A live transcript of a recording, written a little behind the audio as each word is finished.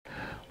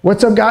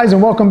What's up guys,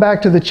 and welcome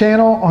back to the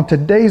channel. On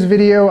today's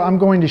video, I'm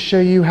going to show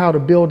you how to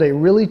build a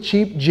really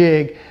cheap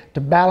jig to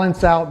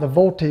balance out the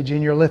voltage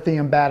in your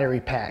lithium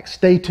battery pack.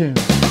 Stay tuned.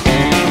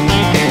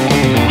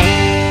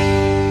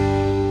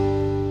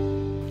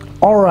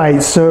 All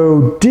right,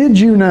 so did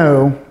you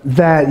know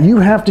that you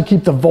have to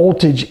keep the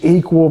voltage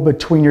equal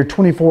between your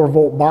 24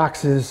 volt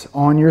boxes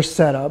on your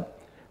setup,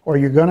 or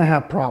you're gonna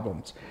have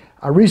problems?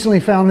 I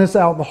recently found this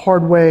out the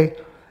hard way,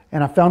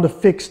 and I found a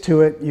fix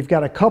to it. You've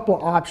got a couple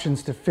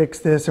options to fix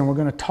this, and we're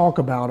gonna talk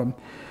about them.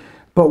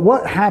 But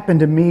what happened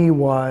to me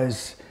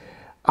was,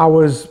 I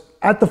was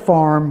at the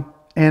farm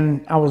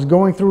and I was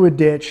going through a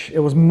ditch. It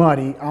was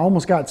muddy. I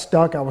almost got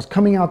stuck. I was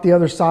coming out the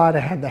other side. I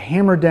had the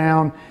hammer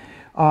down,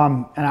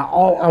 and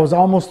I was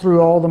almost through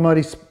all the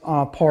muddy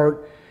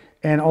part,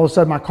 and all of a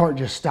sudden my cart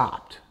just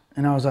stopped.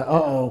 And I was like,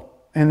 uh-oh.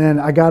 And then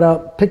I got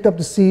up, picked up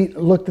the seat,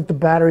 looked at the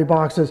battery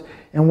boxes,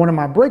 and one of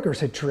my breakers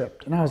had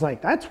tripped. And I was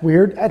like, that's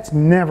weird. That's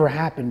never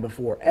happened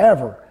before,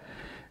 ever.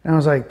 And I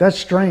was like, that's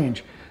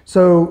strange.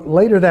 So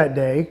later that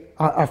day,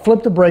 I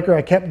flipped the breaker,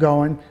 I kept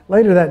going.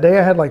 Later that day,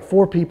 I had like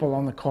 4 people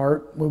on the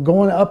cart. We were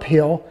going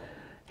uphill,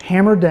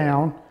 hammer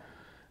down.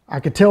 I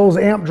could tell it was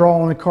amp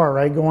draw on the car,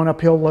 right? Going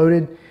uphill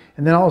loaded.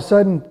 And then all of a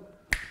sudden,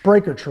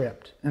 breaker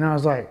tripped. And I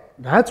was like,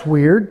 that's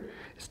weird.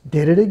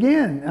 Did it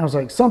again. And I was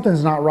like,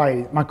 something's not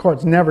right. My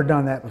cart's never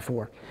done that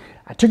before.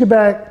 I took it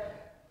back,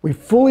 we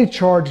fully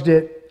charged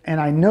it, and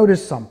I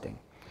noticed something.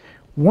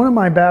 One of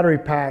my battery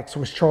packs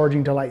was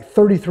charging to like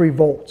 33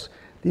 volts.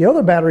 The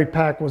other battery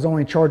pack was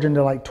only charging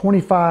to like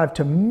 25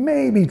 to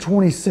maybe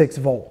 26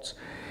 volts.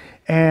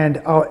 And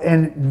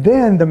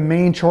then the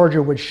main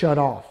charger would shut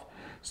off.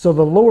 So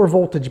the lower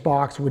voltage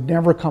box would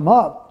never come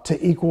up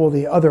to equal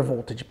the other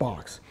voltage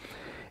box.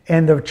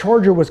 And the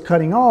charger was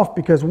cutting off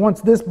because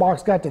once this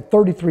box got to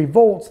 33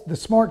 volts, the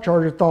smart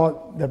charger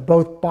thought that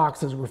both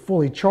boxes were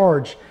fully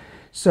charged,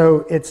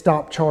 so it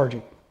stopped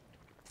charging.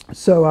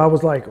 So I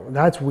was like,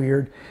 that's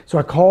weird. So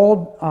I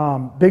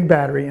called Big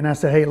Battery and I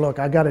said, hey, look,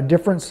 I got a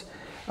difference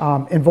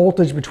in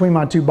voltage between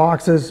my 2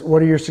 boxes.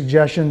 What are your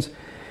suggestions?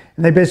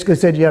 And they basically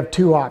said you have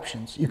 2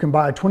 options. You can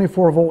buy a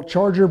 24 volt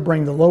charger,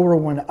 bring the lower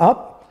one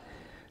up.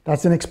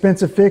 That's an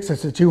expensive fix.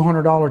 It's a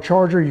 $200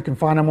 charger. You can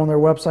find them on their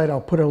website.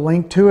 I'll put a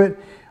link to it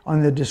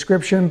on the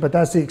description, but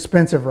that's the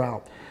expensive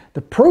route.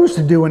 The pros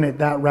to doing it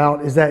that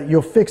route is that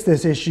you'll fix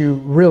this issue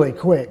really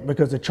quick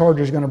because the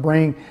charger is going to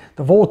bring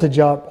the voltage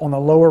up on the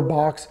lower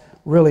box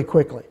really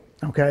quickly,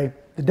 okay?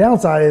 The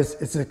downside is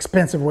it's an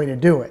expensive way to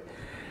do it.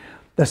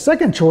 The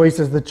second choice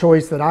is the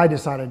choice that I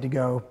decided to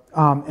go,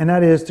 and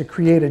that is to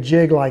create a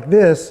jig like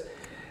this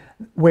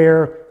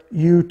where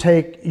you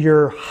take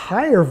your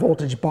higher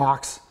voltage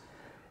box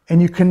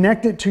and you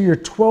connect it to your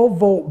 12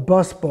 volt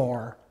bus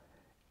bar,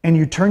 and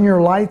you turn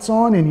your lights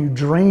on and you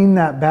drain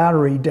that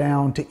battery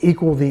down to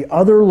equal the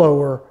other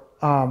lower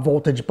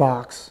voltage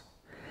box.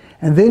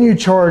 And then you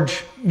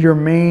charge your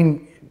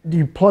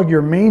you plug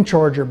your main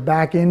charger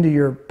back into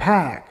your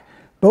pack,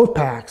 both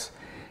packs,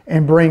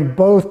 and bring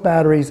both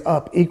batteries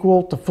up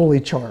equal to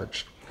fully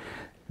charged.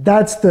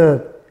 That's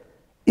the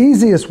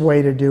easiest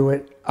way to do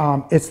it.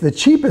 It's the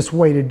cheapest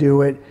way to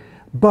do it,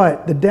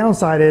 but the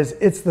downside is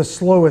it's the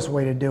slowest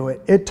way to do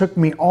it. It took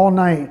me all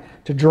night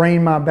to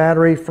drain my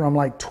battery from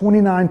like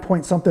 29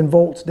 point something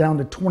volts down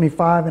to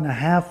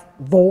 25.5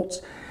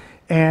 volts.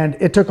 And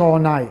it took all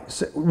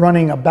night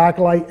running a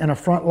backlight and a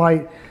front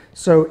light.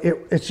 So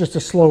it's just a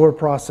slower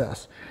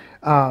process.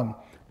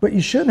 But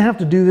you shouldn't have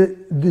to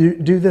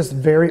do this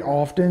very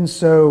often.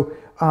 So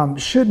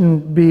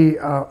shouldn't be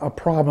a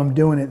problem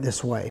doing it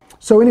this way.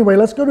 So anyway,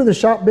 let's go to the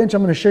shop bench.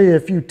 I'm going to show you a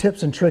few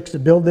tips and tricks to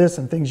build this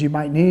and things you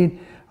might need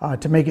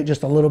to make it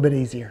just a little bit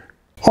easier.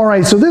 All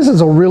right, so this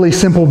is a really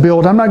simple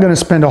build. I'm not going to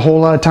spend a whole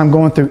lot of time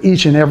going through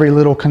each and every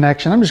little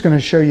connection. I'm just going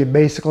to show you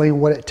basically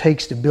what it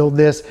takes to build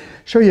this,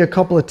 show you a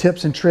couple of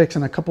tips and tricks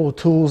and a couple of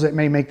tools that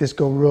may make this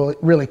go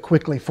really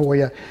quickly for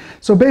you.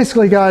 So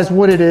basically, guys,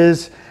 what it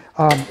is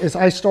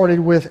I started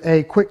with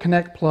a quick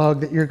connect plug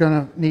that you're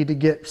going to need to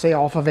get, say,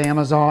 off of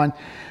Amazon.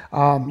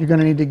 You're going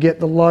to need to get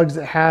the lugs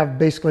that have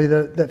basically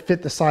that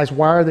fit the size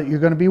wire that you're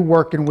going to be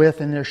working with,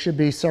 and there should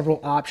be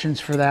several options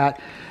for that.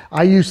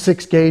 I use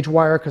 6 gauge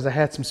wire because I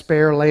had some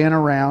spare laying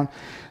around.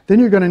 Then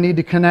you're going to need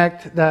to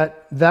connect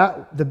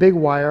the big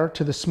wire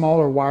to the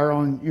smaller wire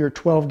on your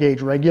 12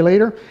 gauge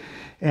regulator.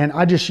 And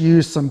I just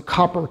used some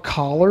copper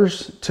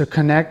collars to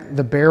connect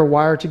the bare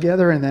wire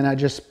together, and then I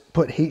just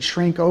put heat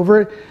shrink over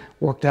it.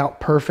 Worked out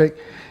perfect.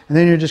 And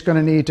then you're just going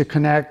to need to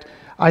connect.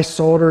 I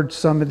soldered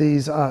some of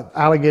these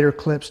alligator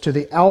clips to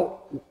the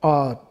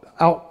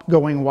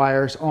outgoing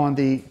wires on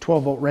the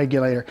 12 volt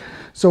regulator.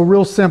 So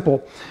real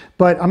simple.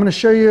 But I'm going to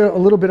show you a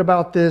little bit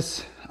about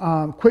this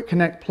quick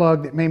connect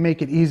plug that may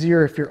make it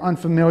easier if you're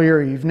unfamiliar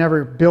or you've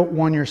never built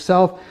one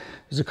yourself.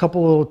 There's a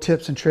couple of little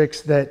tips and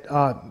tricks that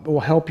will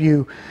help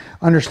you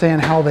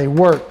understand how they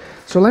work.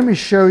 So let me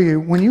show you.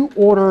 When you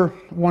order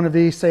one of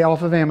these, say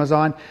off of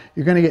Amazon,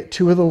 you're going to get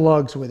 2 of the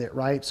lugs with it,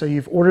 right? So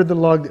you've ordered the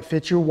lug that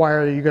fits your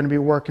wire that you're going to be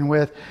working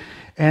with.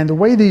 And the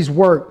way these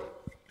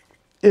work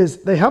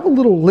is they have a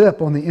little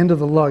lip on the end of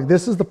the lug.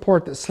 This is the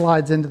part that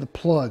slides into the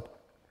plug.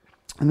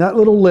 And that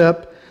little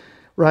lip,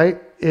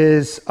 right,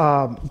 is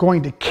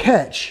going to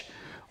catch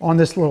on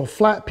this little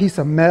flat piece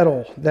of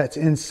metal that's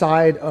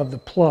inside of the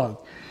plug.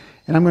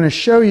 And I'm going to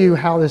show you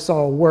how this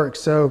all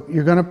works. So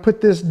you're going to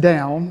put this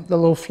down, the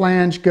little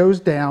flange goes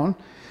down,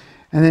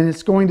 and then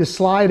it's going to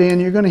slide in.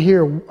 You're going to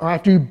hear,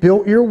 after you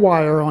built your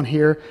wire on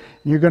here,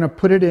 you're going to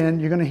put it in,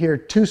 you're going to hear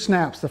 2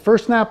 snaps. The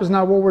first snap is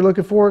not what we're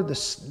looking for. The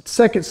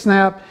second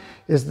snap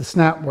is the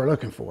snap we're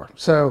looking for.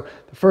 So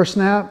the first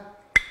snap,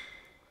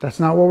 that's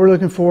not what we're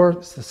looking for.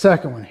 It's the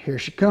second one. Here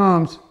she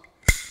comes.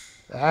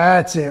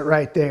 That's it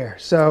right there.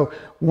 So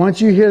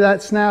once you hear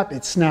that snap,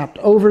 it's snapped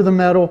over the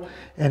metal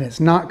and it's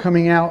not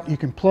coming out. You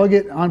can plug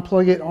it,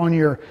 unplug it on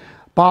your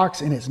box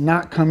and it's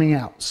not coming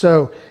out.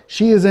 So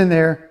she is in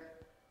there,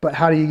 but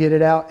how do you get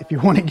it out if you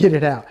want to get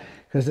it out?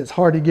 Because it's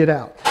hard to get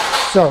out.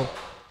 So,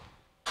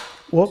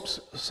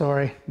 whoops,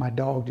 sorry, my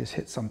dog just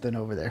hit something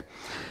over there.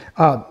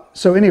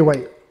 So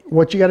anyway,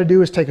 what you got to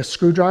do is take a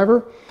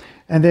screwdriver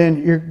and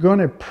then you're going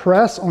to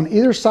press on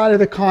either side of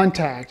the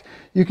contact.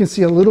 You can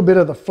see a little bit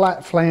of the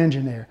flat flange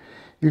in there.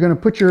 You're going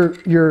to put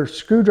your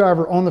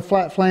screwdriver on the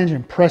flat flange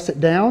and press it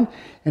down,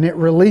 and it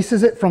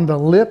releases it from the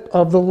lip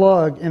of the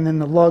lug, and then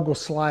the lug will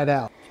slide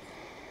out.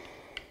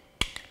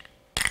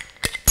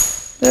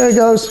 There it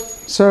goes.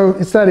 So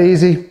it's that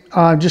easy.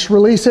 Just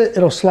release it,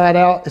 it'll slide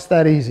out. It's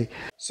that easy.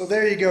 So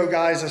there you go,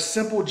 guys. A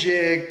simple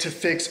jig to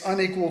fix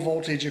unequal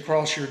voltage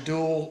across your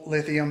dual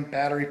lithium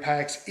battery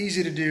packs.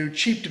 Easy to do,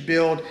 cheap to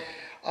build.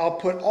 I'll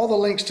put all the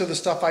links to the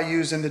stuff I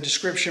use in the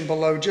description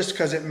below just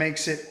because it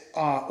makes it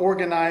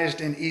organized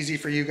and easy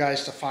for you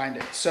guys to find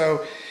it.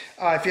 So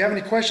if you have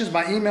any questions,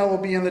 my email will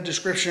be in the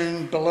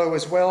description below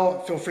as well.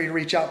 Feel free to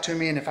reach out to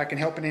me, and if I can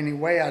help in any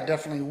way, I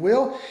definitely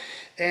will.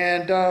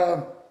 And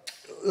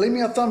leave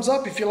me a thumbs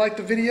up if you liked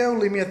the video.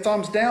 Leave me a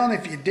thumbs down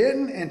if you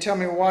didn't, and tell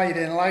me why you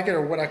didn't like it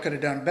or what I could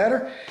have done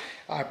better.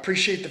 I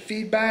appreciate the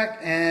feedback,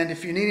 and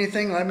if you need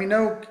anything, let me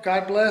know.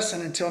 God bless,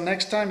 and until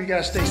next time, you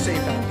guys stay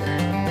safe out there.